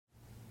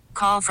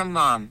Call from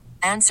mom.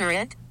 Answer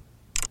it.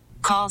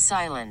 Call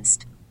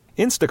silenced.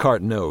 Instacart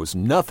knows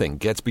nothing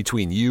gets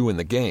between you and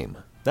the game.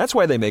 That's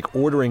why they make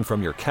ordering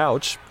from your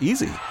couch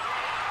easy.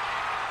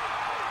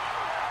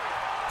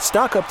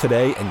 Stock up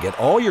today and get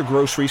all your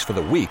groceries for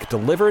the week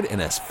delivered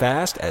in as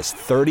fast as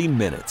 30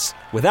 minutes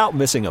without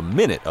missing a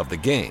minute of the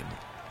game.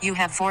 You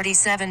have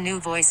 47 new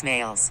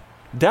voicemails.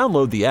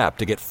 Download the app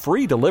to get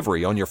free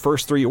delivery on your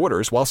first 3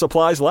 orders while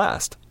supplies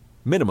last.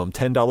 Minimum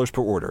 $10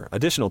 per order.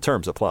 Additional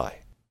terms apply.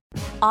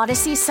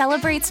 Odyssey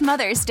celebrates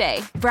Mother's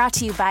Day, brought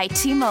to you by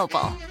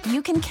T-Mobile.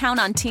 You can count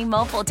on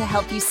T-Mobile to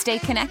help you stay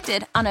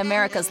connected on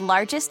America's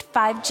largest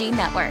 5G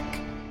network.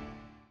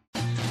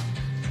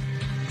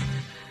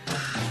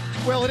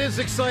 Well, it is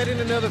exciting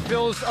to know the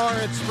Phils are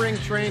at spring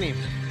training,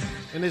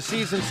 and the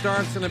season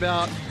starts in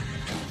about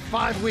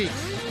 5 weeks,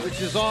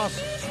 which is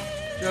awesome.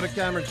 Joe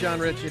DeCamara, John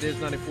Rich, it is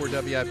 94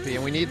 WIP,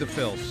 and we need the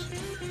Phils.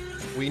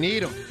 We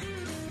need them,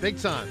 big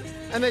time.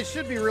 And they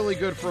should be really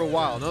good for a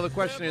while. Now the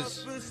question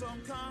is,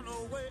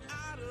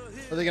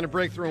 are they going to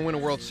break through and win a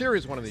World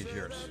Series one of these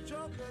years?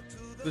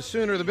 The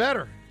sooner the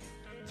better.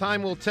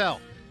 Time will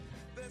tell.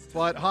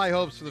 But high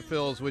hopes for the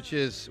Phils, which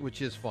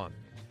is fun.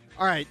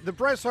 All right, the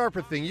Bryce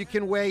Harper thing, you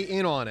can weigh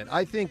in on it.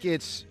 I think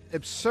it's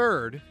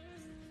absurd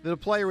that a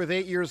player with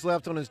 8 years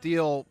left on his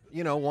deal,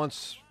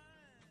 wants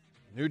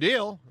a new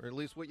deal, or at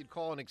least what you'd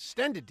call an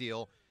extended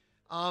deal.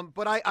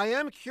 But I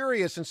am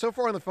curious, and so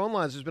far on the phone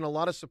lines, there's been a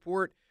lot of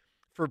support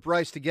for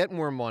Bryce to get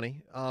more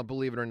money,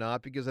 believe it or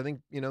not, because I think,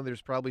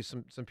 there's probably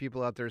some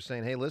people out there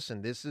saying, hey,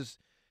 listen, this is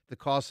the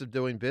cost of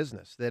doing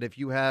business, that if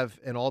you have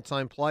an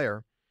all-time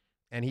player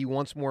and he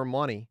wants more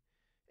money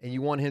and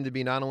you want him to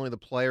be not only the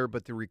player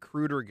but the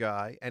recruiter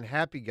guy and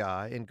happy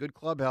guy and good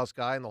clubhouse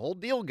guy and the whole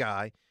deal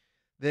guy,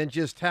 then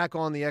just tack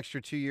on the extra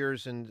 2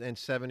 years and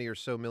 $70 or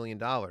so million.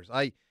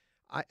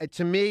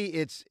 To me,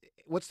 it's,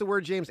 what's the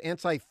word, James?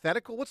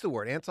 Antithetical? What's the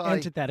word?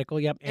 Antithetical,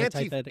 yep.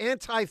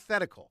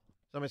 Antithetical.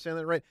 Am I saying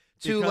that right?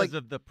 Because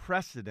of the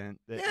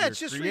precedent that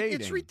you're creating.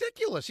 It's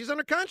ridiculous. He's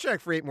under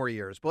contract for 8 more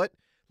years. But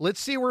let's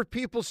see where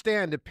people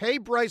stand. To pay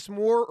Bryce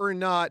more or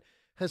not,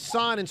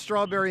 Hassan in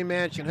Strawberry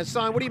Mansion.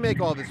 Hassan, what do you make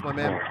of all this, my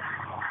man?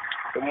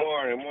 Good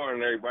morning,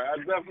 everybody. I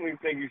definitely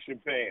think you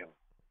should pay him.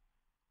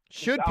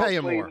 Should pay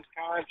him more. His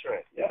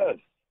contract, yes.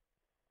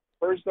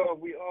 First off,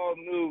 we all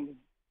knew.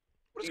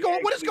 What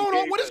is going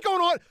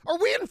on? Are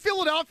we in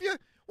Philadelphia?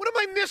 What am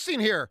I missing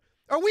here?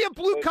 Are we a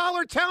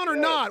blue-collar town or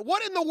not?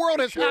 What in the world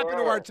has happened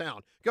to our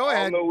town? Go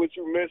ahead. I don't know what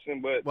you're missing,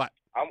 but what?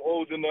 I'm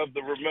old enough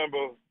to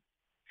remember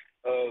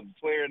a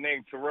player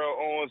named Terrell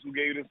Owens who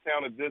gave this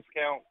town a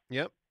discount.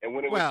 Yep. And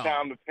when it was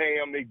time to pay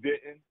him, they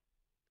didn't.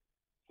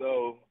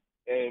 So,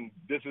 and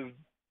this is,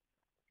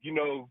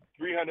 $300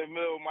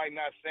 million might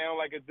not sound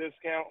like a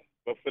discount,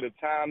 but for the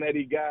time that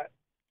he got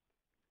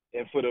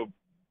and for the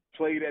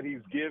play that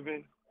he's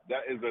given,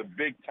 that is a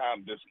big-time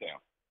discount.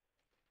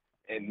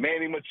 And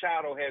Manny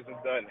Machado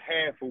hasn't done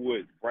half of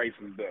what Bryce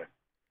has done.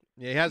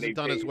 Yeah, he hasn't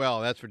done as well.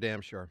 That's for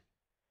damn sure.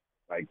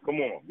 Like, come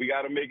on, we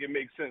got to make it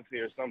make sense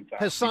here sometimes.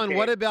 Hassan,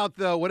 what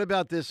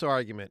about this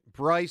argument?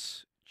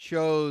 Bryce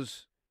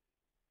chose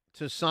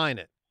to sign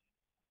it.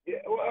 Yeah,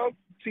 well,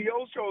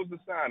 T.O. chose to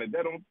sign it.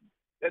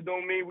 That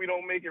don't mean we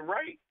don't make it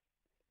right.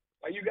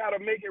 Like, you got to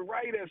make it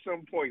right at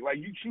some point. Like,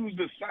 you choose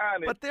to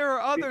sign it. But there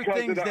are other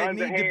things that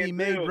need to be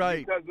made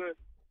right.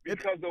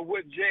 Because of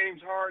what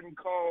James Harden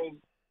calls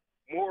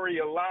Morey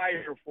a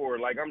liar for.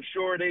 Like, I'm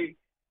sure they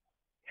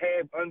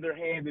have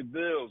underhanded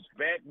deals,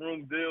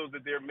 backroom deals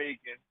that they're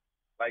making.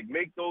 Like,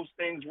 make those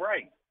things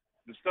right.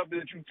 The stuff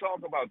that you talk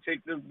about,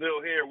 take this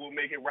deal here, we'll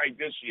make it right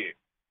this year.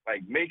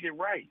 Like, make it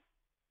right.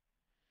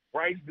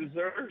 Bryce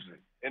deserves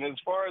it. And as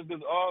far as this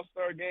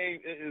All-Star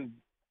game, it is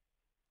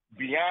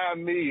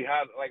beyond me.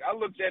 I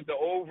looked at the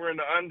over and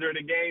the under of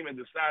the game and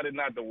decided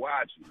not to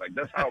watch it. Like,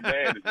 that's how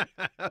bad it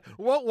is.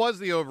 What was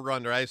the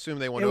over-under? I assume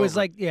they went over. It was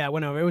it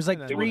went over. It was like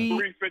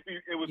 350.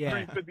 It was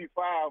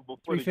 355 before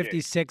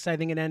 356, I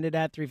think it ended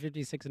at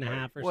 356 and a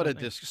half or what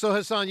something. A disc. So,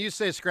 Hassan, you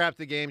say scrap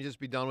the game, just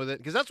be done with it?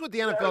 Because that's what the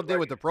NFL did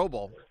with the Pro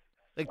Bowl.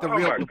 Like the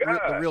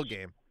real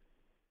game.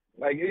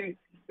 Like,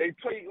 they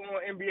play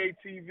on NBA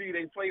TV.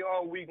 They play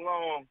all week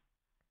long,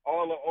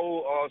 all the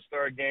old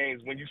All-Star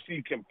games when you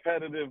see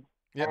competitive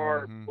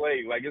hard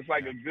play. Like, it's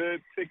like a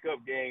good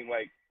pickup game.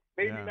 Like,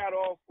 maybe not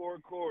all 4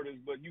 quarters,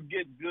 but you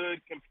get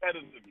good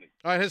competitively.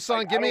 All right,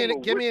 Hassan, give me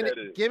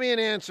an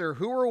answer.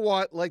 Who or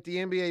what, like the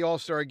NBA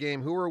All-Star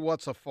game, who or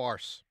what's a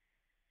farce?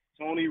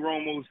 Tony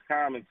Romo's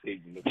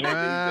commentating.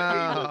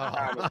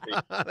 Wow.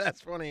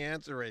 That's a funny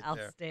answer right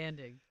there.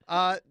 Outstanding.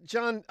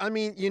 John, I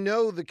mean,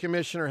 the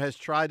commissioner has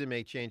tried to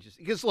make changes.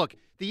 Because, look,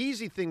 the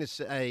easy thing to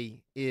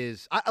say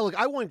is,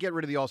 I wouldn't get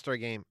rid of the All-Star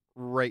game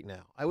right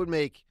now. I would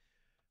make,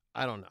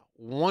 I don't know,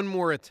 one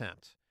more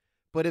attempt.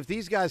 But if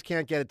these guys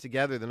can't get it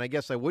together, then I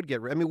guess I would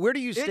get rid. I mean, where do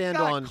you stand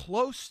on?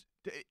 Close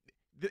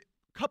a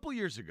couple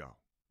years ago.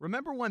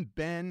 Remember when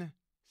Ben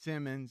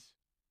Simmons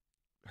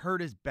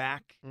hurt his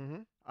back?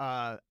 Mm-hmm.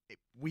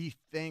 We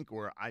think,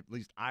 or at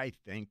least I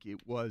think, it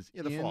was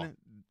the fall.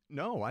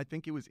 No, I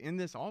think it was in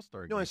this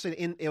All-Star game. No, I said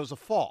it was a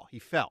fall. He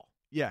fell.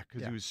 Yeah,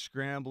 because he was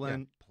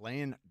scrambling,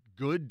 playing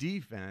good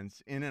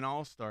defense in an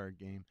all-star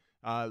game.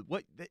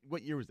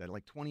 What year was that?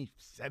 Like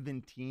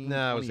 2017?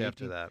 No, it was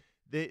after that.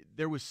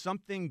 There was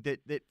something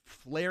that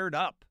flared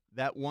up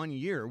that one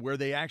year where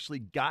they actually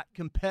got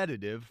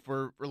competitive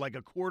for like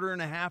a quarter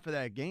and a half of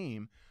that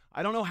game.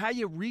 I don't know how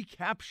you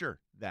recapture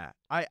that.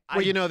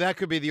 That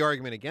could be the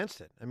argument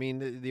against it. I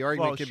mean, the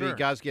argument could be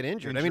guys get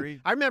injured. I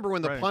mean, I remember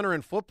when the punter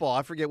in football,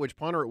 I forget which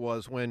punter it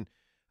was, when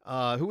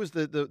who was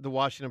the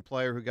Washington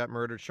player who got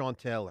murdered? Sean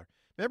Taylor.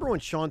 Remember when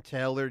Sean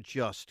Taylor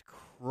just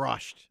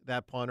crushed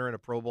that punter in a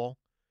Pro Bowl?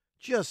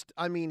 He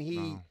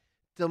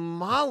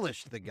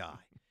demolished the guy.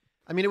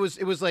 I mean, it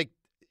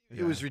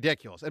was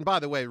ridiculous. And by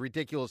the way,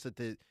 ridiculous that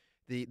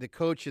the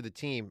coach of the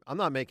team, I'm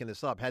not making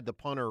this up, had the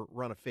punter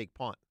run a fake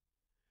punt.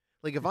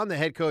 Like, if I'm the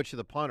head coach of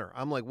the punter,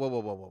 I'm like,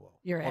 whoa.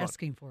 You're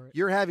asking for it.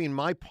 You're having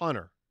my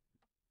punter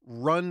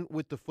run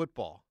with the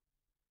football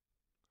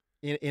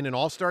in an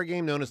all-star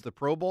game known as the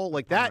Pro Bowl?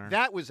 Like,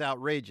 that was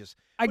outrageous.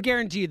 I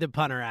guarantee you the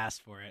punter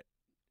asked for it.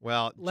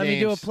 Well, Let me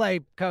do a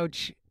play,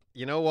 coach.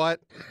 You know what?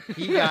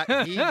 He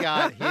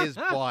got his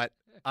butt,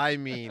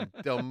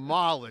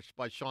 demolished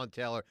by Sean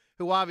Taylor,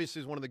 who obviously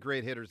is one of the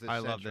great hitters this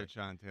century. I love that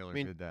Sean Taylor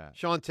did that.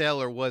 Sean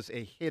Taylor was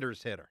a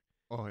hitter's hitter.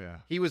 Oh, yeah.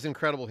 He was an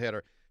incredible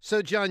hitter.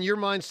 So, John, your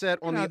mindset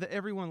on that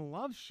everyone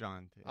loves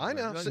Sean Taylor. I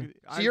know. So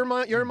your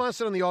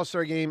mindset on the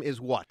All-Star game is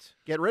what?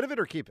 Get rid of it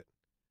or keep it?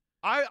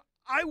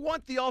 I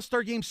want the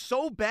All-Star game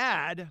so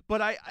bad,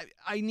 but I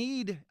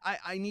need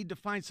to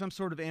find some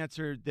sort of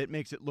answer that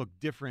makes it look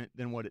different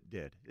than what it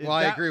did. Well,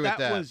 I agree with that.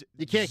 That was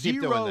you can't keep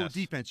doing zero this.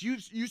 defense.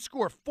 You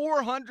score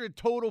 400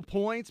 total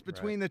points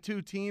between the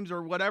two teams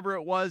or whatever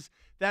it was.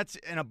 That's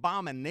an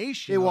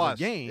abomination of a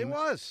game. It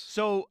was.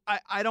 So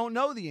I don't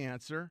know the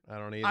answer. I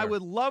don't either. I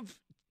would love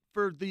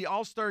for the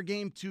All-Star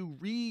game to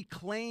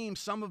reclaim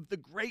some of the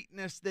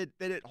greatness that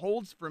it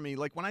holds for me.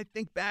 Like when I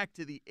think back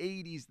to the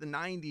 80s, the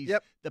 90s,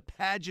 the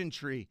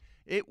pageantry,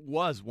 it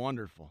was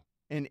wonderful.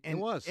 And it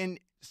was. And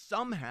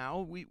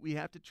somehow we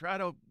have to try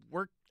to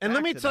work. And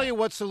let me tell you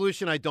what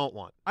solution I don't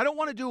want. I don't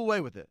want to do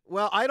away with it.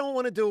 Well, I don't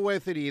want to do away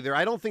with it either.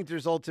 I don't think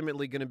there's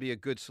ultimately going to be a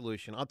good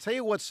solution. I'll tell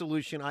you what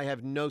solution I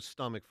have no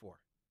stomach for.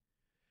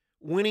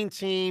 Winning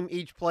team,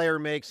 each player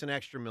makes an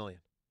extra $1 million.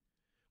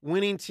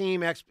 Winning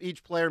team,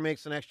 each player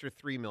makes an extra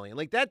 $3 million.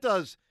 Like, that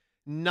does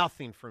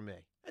nothing for me.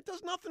 It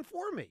does nothing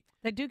for me.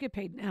 They do get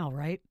paid now,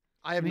 right?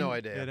 I have no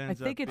idea. I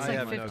think it's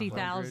like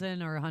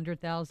 50,000 or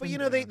 100,000.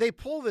 But they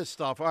pull this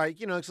stuff. All right,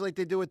 it's like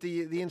they do with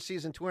the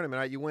in-season tournament.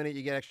 All right, you win it,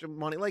 you get extra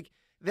money. Like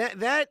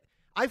that.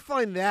 I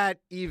find that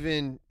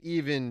even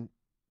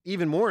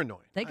more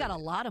annoying. They got a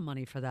lot of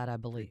money for that, I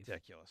believe.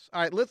 Ridiculous.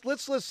 All right,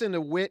 let's listen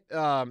to Whit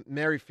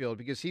Merrifield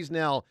because he's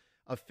now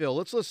a Phil.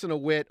 Let's listen to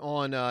Whit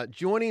on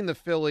joining the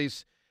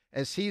Phillies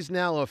as he's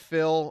now a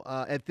Phil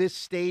at this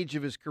stage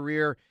of his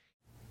career.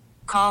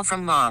 Call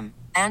from mom.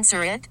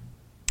 Answer it.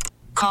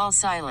 Call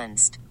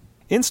silenced.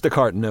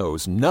 Instacart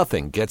knows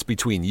nothing gets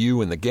between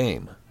you and the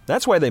game.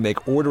 That's why they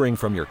make ordering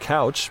from your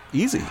couch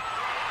easy.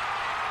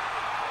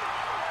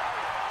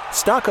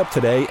 Stock up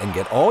today and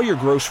get all your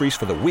groceries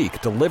for the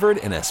week delivered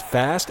in as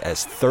fast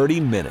as 30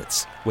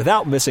 minutes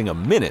without missing a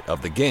minute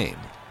of the game.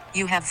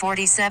 You have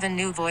 47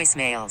 new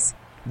voicemails.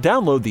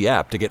 Download the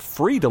app to get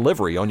free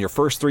delivery on your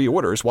first 3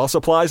 orders while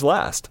supplies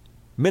last.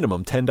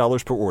 Minimum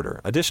 $10 per order.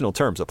 Additional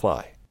terms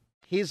apply.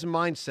 His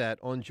mindset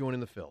on joining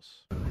the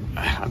Phils.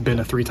 I've been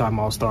a 3-time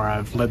All-Star.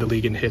 I've led the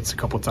league in hits a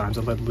couple of times.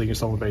 I've led the league in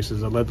stolen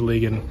bases. I've led the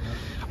league in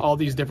all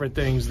these different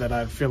things that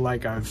I feel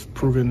like I've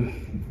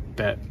proven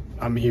that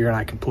I'm here and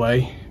I can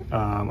play.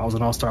 I was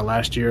an All-Star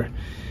last year.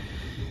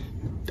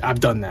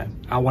 I've done that.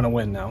 I want to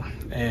win now.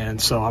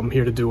 And so I'm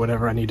here to do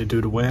whatever I need to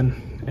do to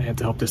win and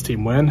to help this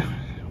team win,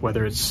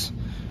 whether it's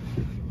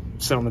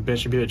sit on the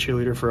bench and be the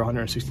cheerleader for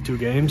 162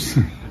 games.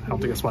 I don't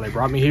think that's why they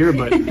brought me here,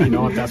 but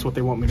if that's what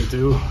they want me to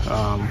do,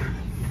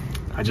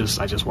 I just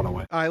want to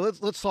win. All right,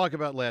 let's talk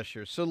about last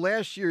year. So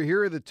last year,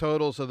 here are the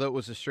totals, although it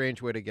was a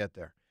strange way to get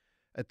there.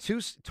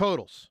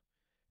 Totals,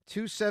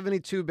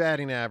 272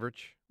 batting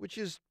average, which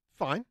is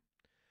fine.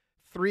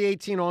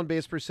 318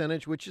 on-base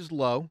percentage, which is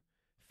low.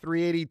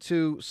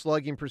 382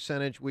 slugging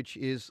percentage, which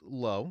is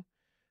low.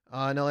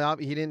 Now,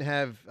 he didn't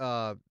have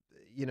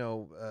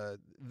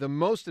the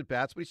most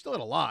at-bats, but he still had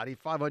a lot. He had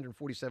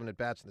 547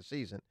 at-bats in the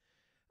season.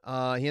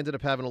 He ended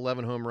up having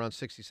 11 home runs,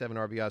 67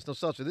 RBIs. No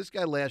seltzer. This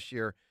guy last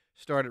year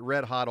started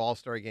red-hot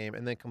All-Star game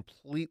and then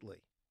completely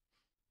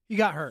he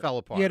got hurt. Fell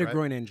apart. He had a right?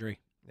 groin injury.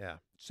 Yeah.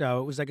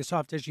 So it was like a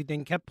soft tissue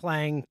thing. Kept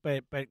playing,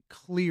 but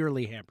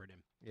clearly hampered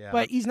him. Yeah.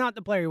 But he's not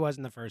the player he was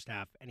in the first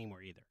half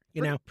anymore either.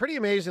 Pretty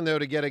amazing, though,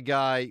 to get a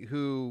guy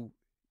who,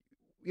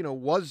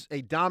 was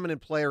a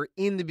dominant player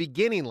in the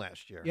beginning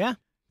last year. Yeah.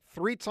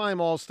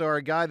 3-time All-Star,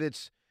 a guy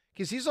that's –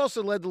 because he's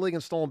also led the league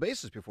in stolen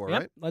bases before,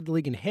 right? Led the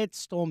league in hits,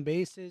 stolen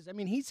bases. I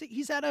mean,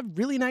 he's had a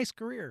really nice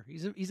career.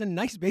 He's a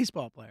nice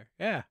baseball player.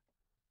 Yeah.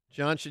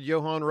 John, should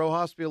Johan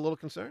Rojas be a little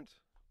concerned?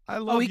 I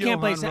love he can't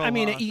play. Rojas. I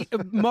mean,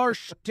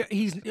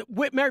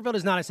 Whit Merrifield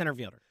is not a center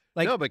fielder.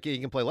 Like, no, but he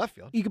can play left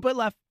field. He can play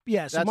left.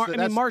 Yeah, so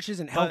Marsh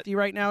isn't healthy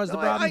right now is the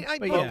problem.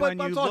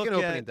 But I'm talking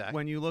opening day.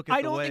 When you look at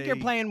I don't think you're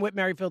playing Whit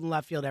Merrifield in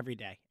left field every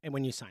day and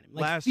when you sign him.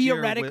 Like, last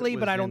theoretically, year,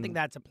 but I don't think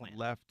that's a plan.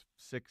 Left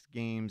 6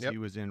 games. He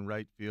was in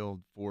right field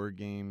 4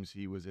 games.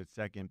 He was at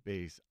second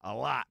base a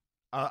lot,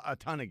 a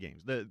ton of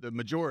games. The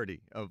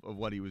majority of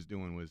what he was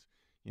doing was,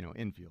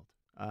 infield.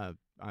 I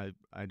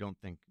don't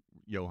think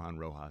Johan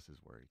Rojas is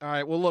worried. All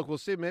right, well, look, we'll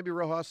see. Maybe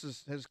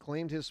Rojas has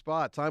claimed his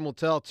spot. Time will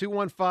tell.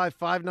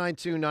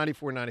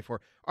 215-592-9494. All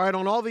right,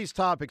 on all these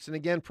topics, and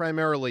again,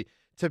 primarily,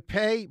 to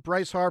pay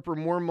Bryce Harper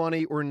more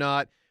money or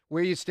not,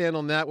 where you stand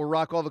on that, we'll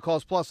rock all the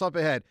calls. Plus, up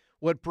ahead,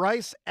 what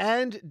Bryce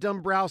and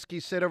Dombrowski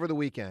said over the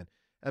weekend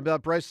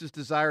about Bryce's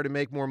desire to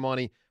make more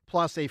money,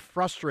 plus a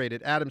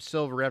frustrated Adam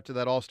Silver after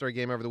that All-Star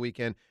game over the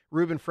weekend.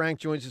 Ruben Frank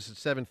joins us at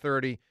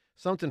 7:30.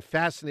 Something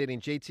fascinating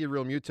JT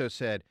Realmuto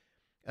said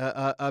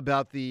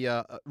about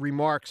the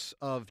remarks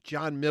of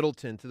John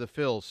Middleton to the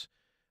Phils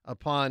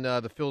upon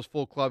the Phils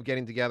full club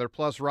getting together.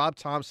 Plus, Rob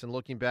Thompson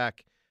looking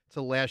back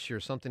to last year,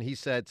 something he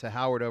said to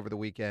Howard over the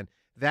weekend.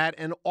 That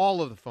and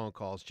all of the phone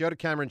calls. Joe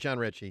DeCamara and John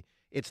Ritchie.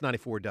 It's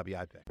 94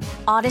 WIP.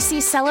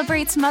 Odyssey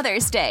celebrates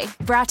Mother's Day,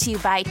 brought to you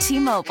by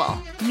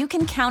T-Mobile. You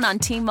can count on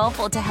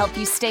T-Mobile to help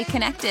you stay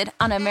connected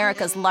on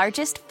America's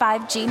largest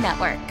 5G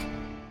network.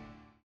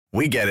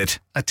 We get it.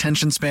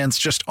 Attention spans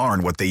just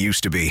aren't what they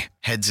used to be.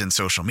 Heads in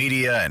social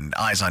media and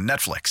eyes on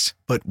Netflix.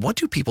 But what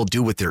do people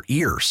do with their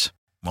ears?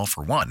 Well,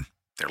 for one,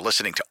 they're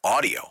listening to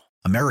audio.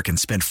 Americans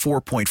spend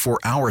 4.4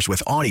 hours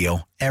with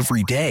audio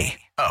every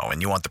day. Oh,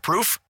 and you want the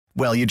proof?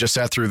 Well, you just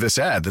sat through this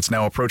ad that's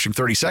now approaching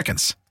 30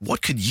 seconds.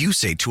 What could you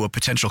say to a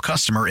potential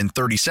customer in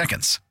 30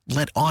 seconds?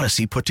 Let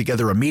Odyssey put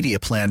together a media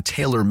plan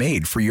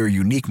tailor-made for your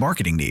unique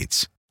marketing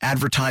needs.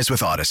 Advertise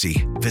with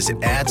Odyssey.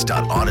 Visit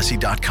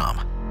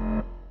ads.odyssey.com.